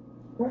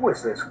 Who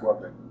was this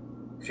woman?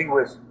 She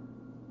was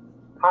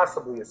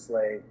possibly a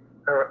slave.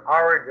 Her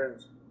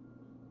origins,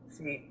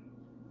 she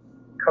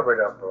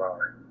covered up her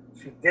origins.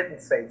 She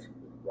didn't say she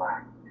was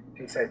black.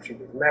 She said she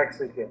was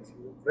Mexican, she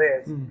was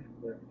this,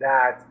 was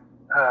that.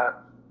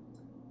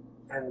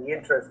 And the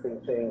interesting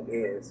thing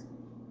is,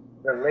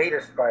 the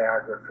latest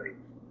biography,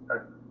 A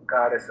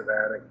Goddess of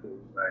Anarchy,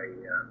 by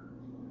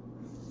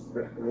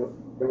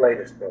the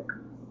latest book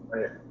by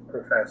a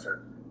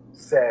professor,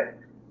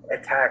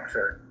 attacks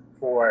her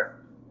for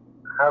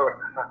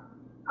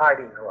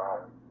hiding her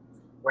origins,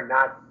 for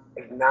not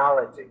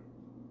acknowledging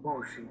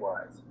who she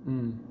was.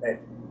 That,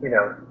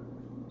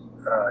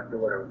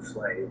 daughter of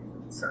slaves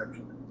and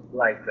such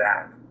like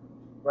that.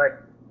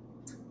 But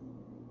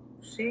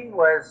she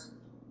was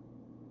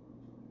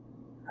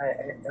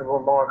a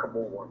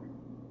remarkable woman.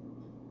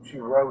 She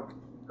wrote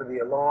for The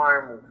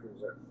Alarm, which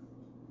was a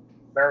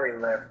very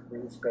left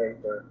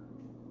newspaper,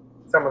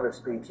 some of the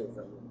speeches in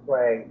the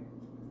play.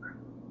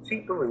 She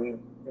believed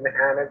in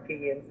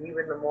anarchy and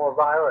even the more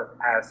violent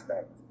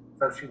aspects,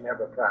 so she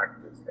never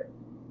practiced it.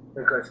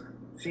 Because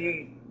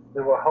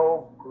there were a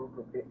whole group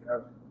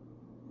of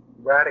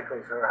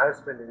radicals, her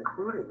husband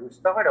included, who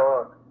started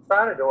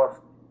off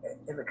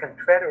in the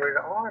Confederate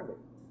Army.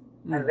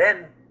 And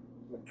then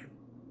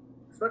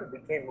sort of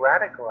became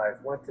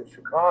radicalized, went to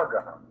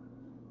Chicago,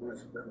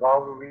 was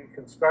involved in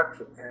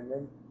Reconstruction, and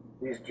then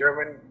these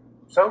German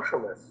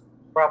socialists,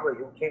 probably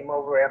who came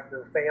over after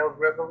the failed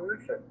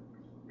revolution.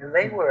 And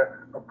they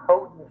were a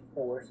potent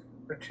force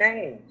for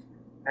change.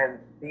 And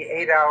the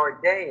 8-hour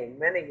day and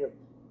many of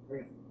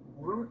the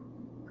root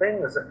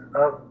things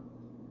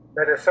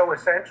that are so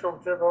essential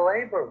to the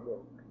labor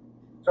movement.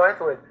 So I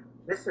thought,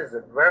 this is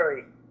a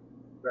very,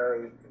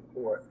 very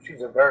important,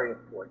 she's a very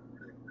important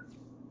figure.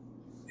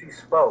 She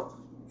spoke,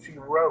 she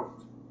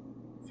wrote,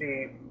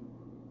 she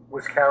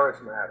was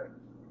charismatic,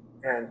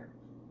 and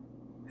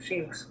she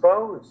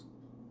exposed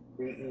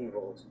the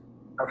evils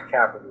of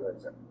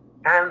capitalism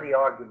and the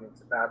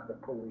arguments about the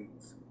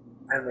police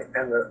and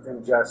the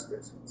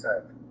injustice and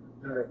such.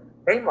 And the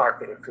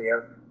Haymarket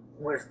Affair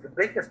was the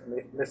biggest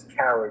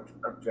miscarriage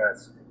of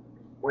justice,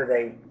 where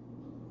they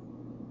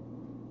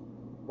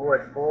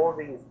brought all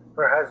these,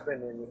 her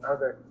husband and the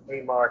other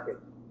Haymarket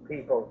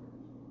people,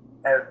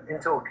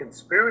 into a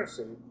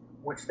conspiracy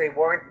which they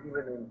weren't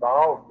even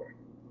involved in.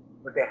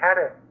 But they had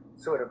to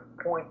sort of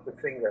point the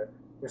finger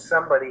to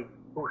somebody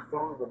who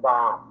threw the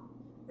bomb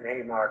in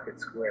Haymarket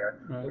Square,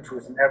 which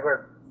was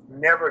never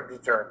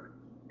determined.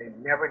 They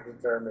never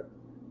determined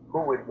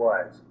who it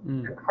was.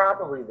 And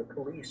probably the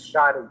police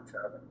shot each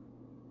other,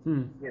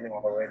 in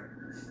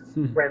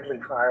friendly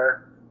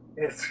fire.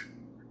 It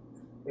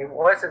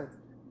wasn't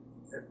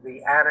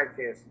the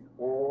anarchists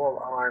who were all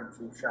armed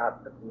who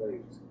shot the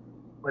police,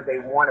 but they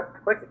want to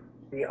put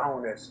the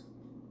onus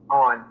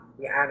on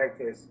the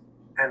anarchists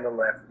and the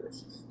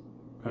leftists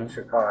in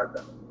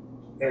Chicago.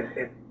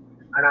 And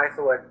I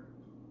thought,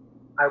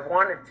 I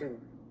wanted to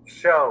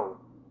show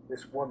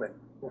this woman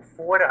who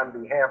fought on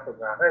behalf of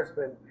her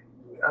husband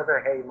and the other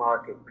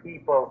Haymarket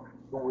people,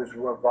 who was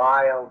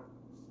reviled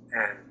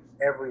and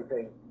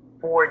everything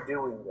for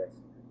doing this,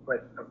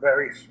 but a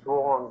very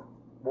strong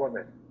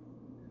woman.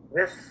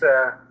 This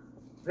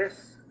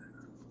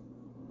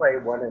play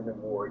won an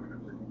award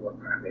from the New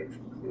York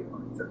Foundation for the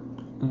Arts.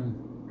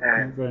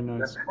 And very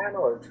nice. The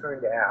panel, it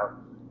turned out,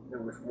 there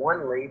was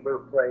one labor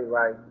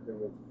playwright, there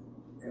was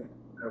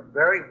a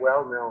very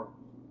well-known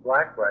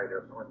black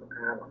writer on the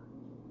panel,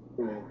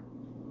 who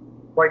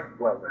quite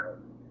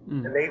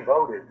well-known, and they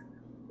voted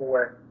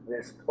for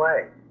this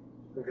play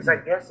because I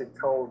guess it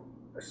told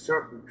a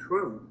certain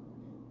truth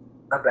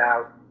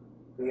about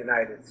the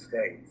United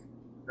States.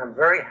 I'm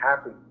very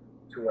happy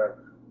to have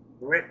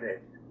written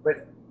it,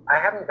 but I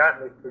haven't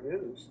gotten it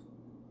produced.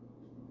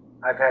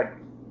 I've had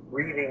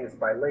readings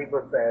by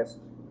Labor Fest.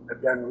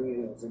 I've done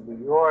readings in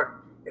New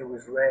York. It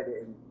was read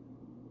in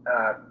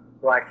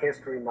Black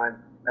History Month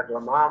at La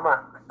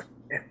Mama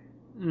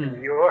in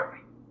New York.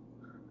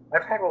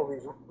 I've had all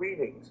these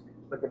readings,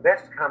 but the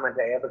best comment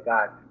I ever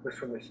got was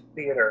from this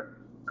theater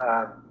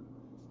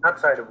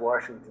outside of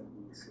Washington,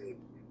 D.C.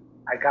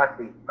 I got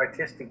the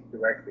artistic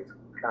director's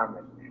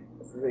comment.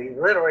 The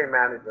literary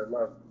manager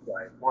loved the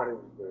play, wanted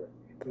to do it.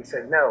 He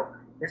said, no,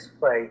 this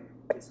play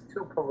is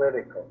too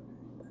political,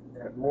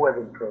 more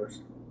than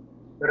personal.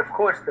 But of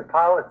course, the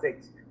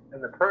politics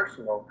and the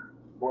personal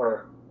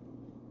were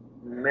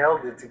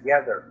melded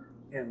together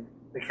in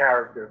the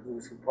character of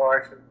Lucy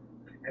Parsons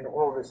and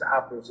all this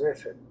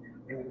opposition.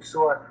 And you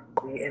saw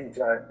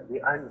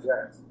the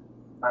unjust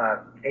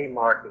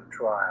Haymarket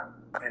trial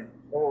and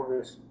all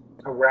this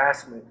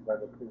harassment by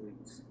the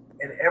police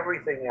and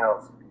everything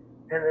else.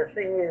 And the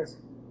thing is,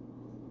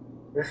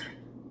 this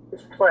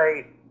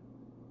play,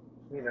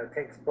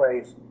 takes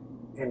place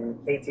in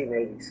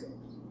 1886,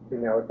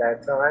 at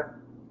that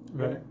time.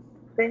 Right.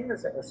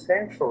 Things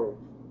essentially,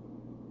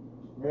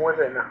 more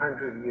than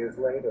 100 years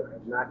later,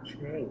 have not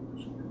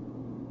changed.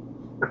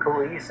 The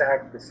police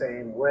act the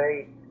same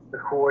way. The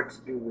courts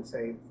do the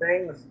same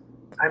things.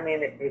 I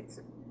mean,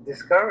 it's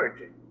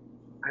discouraging.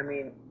 I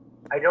mean,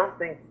 I don't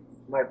think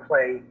my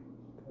play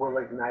will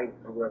ignite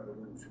a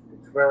revolution.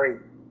 It's very,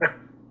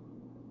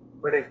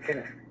 but it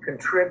can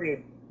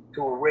contribute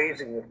to a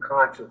raising of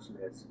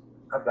consciousness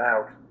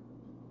about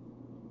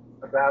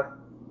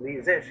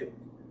these issues.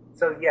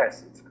 So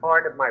yes, it's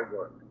part of my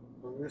work.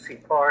 Lucy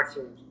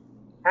Parsons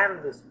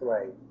and this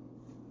play,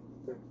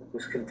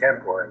 this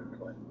contemporary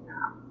play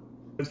now.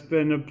 It's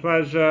been a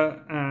pleasure,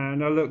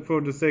 and I look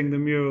forward to seeing the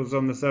murals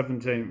on the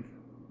 17th.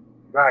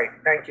 Right.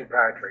 Thank you,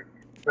 Patrick.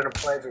 It's been a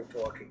pleasure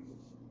talking to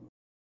you.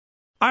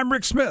 I'm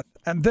Rick Smith,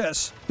 and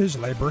this is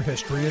Labor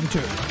History in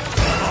 2.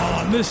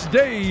 On this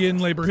day in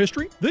labor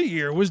history, the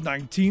year was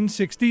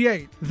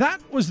 1968.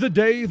 That was the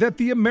day that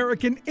the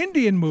American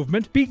Indian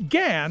movement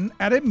began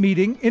at a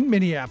meeting in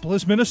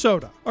Minneapolis,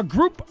 Minnesota. A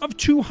group of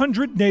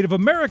 200 Native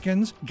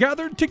Americans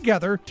gathered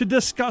together to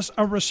discuss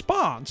a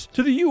response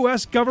to the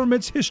U.S.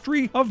 government's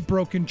history of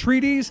broken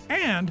treaties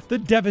and the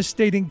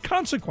devastating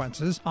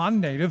consequences on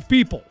Native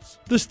peoples.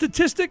 The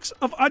statistics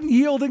of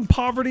unyielding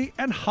poverty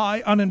and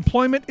high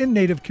unemployment in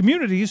Native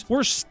communities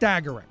were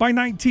staggering. By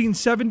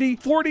 1970,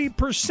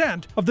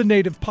 40% of the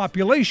Native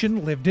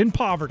population lived in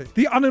poverty.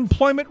 The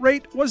unemployment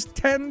rate was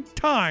 10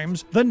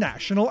 times the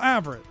national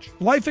average.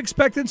 Life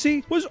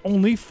expectancy was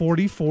only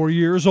 44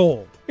 years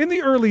old. In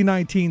the early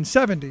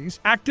 1970s,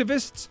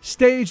 activists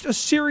staged a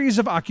series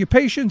of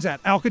occupations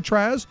at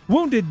Alcatraz,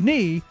 Wounded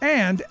Knee,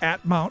 and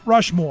at Mount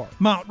Rushmore.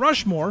 Mount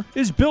Rushmore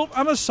is built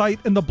on a site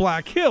in the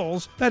Black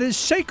Hills that is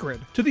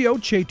sacred to the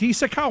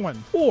Oceti-Sakowin,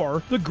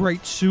 or the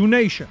Great Sioux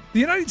Nation. The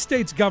United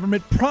States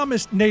government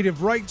promised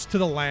Native rights to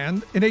the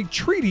land in a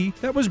treaty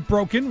that was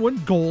broken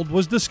when gold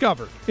was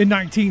discovered. In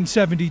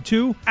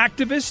 1972,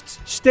 activists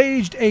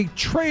staged a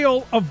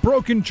Trail of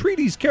Broken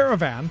Treaties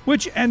caravan,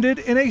 which ended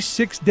in a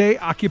 6-day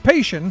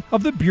occupation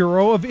of the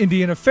Bureau of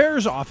Indian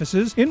Affairs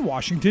offices in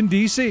Washington,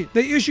 D.C.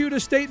 They issued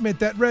a statement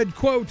that read,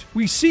 quote,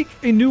 "We seek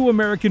a new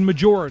American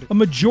majority, a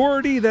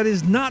majority that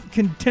is not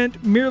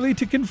content merely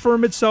to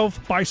confirm itself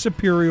by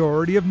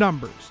superiority of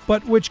numbers,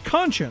 but which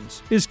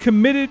conscience is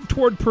committed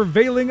toward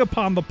prevailing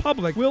upon the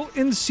public will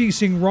in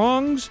ceasing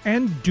wrongs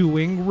and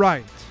doing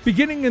right."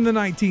 Beginning in the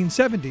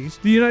 1970s,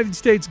 the United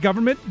States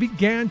government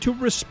began to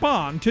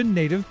respond to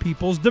Native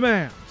people's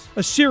demands.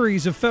 A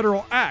series of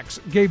federal acts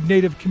gave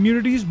Native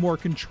communities more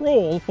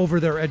control over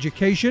their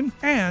education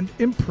and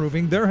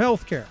improving their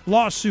health care.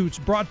 Lawsuits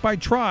brought by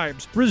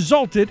tribes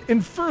resulted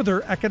in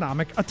further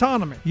economic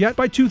autonomy. Yet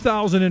by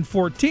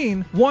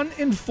 2014, 1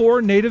 in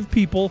 4 Native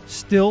people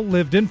still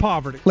lived in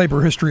poverty.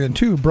 Labor History in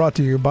 2 brought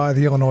to you by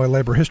the Illinois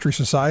Labor History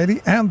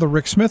Society and The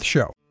Rick Smith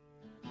Show.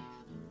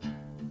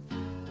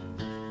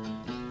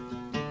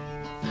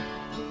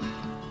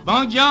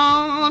 Bunk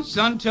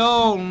Johnson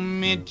told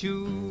me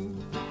to.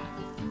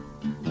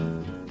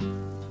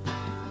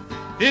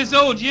 This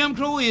old Jim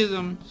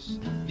Crowism's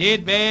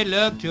did bad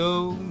luck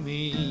to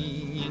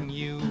me and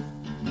you.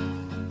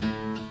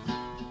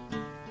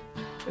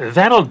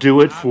 That'll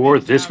do it for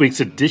this week's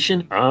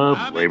edition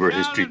of Labor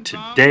History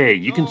Today.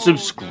 You can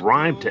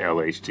subscribe to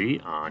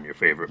LHT on your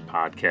favorite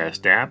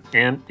podcast app,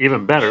 and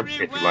even better, if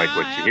you like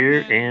what you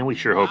hear, and we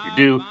sure hope you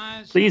do,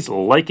 please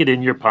like it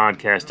in your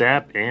podcast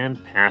app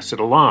and pass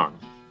it along.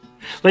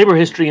 Labor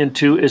History in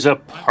 2 is a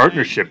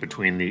partnership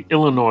between the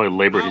Illinois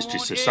Labor History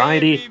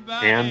Society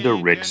and The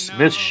Rick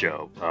Smith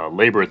Show, a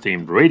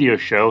labor-themed radio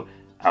show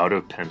out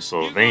of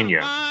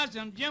Pennsylvania.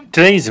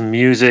 Today's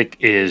music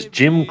is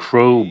Jim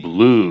Crow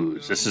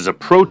Blues. This is a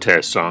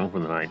protest song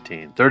from the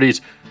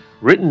 1930s,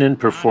 written and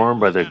performed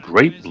by the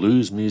great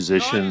blues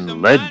musician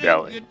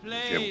Leadbelly.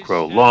 Jim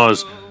Crow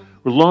laws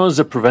were laws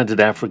that prevented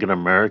African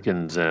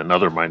Americans and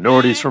other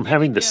minorities from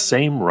having the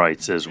same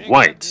rights as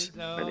whites.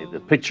 Many of the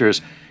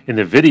pictures in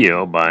the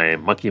video by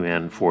Monkey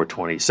Man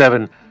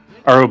 427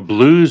 are of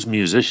blues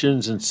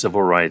musicians and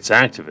civil rights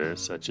activists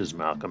such as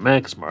Malcolm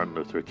X, Martin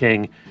Luther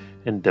King,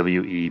 and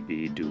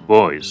W.E.B. Du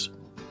Bois.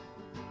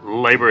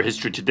 Labor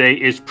History Today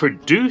is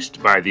produced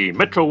by the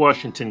Metro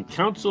Washington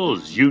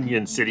Council's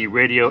Union City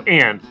Radio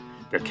and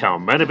the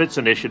Kalmanovitz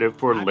Initiative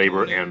for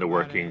Labor and the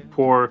Working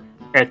Poor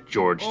at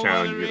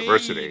Georgetown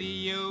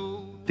University.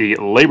 The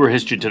Labor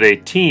History Today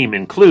team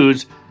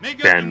includes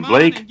Ben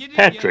Blake,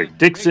 Patrick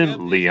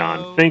Dixon,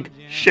 Leon Fink,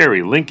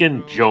 Sherry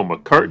Lincoln, Joe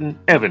McCartan,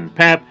 Evan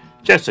Papp,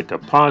 Jessica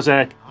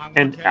Pozak,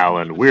 and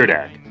Alan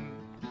Weirdak.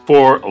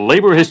 For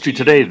Labor History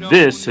Today,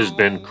 this has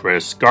been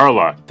Chris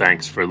Garlock.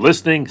 Thanks for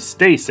listening.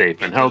 Stay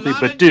safe and healthy,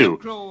 but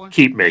do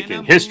keep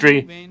making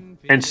history,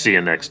 and see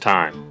you next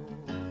time.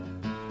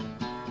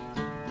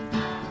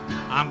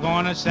 I'm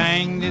gonna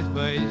sing this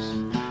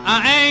verse.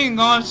 I ain't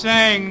gonna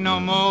sing no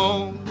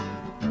more.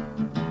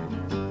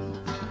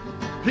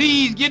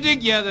 Please get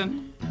together,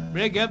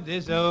 break up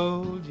this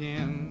old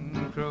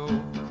Jim Crow.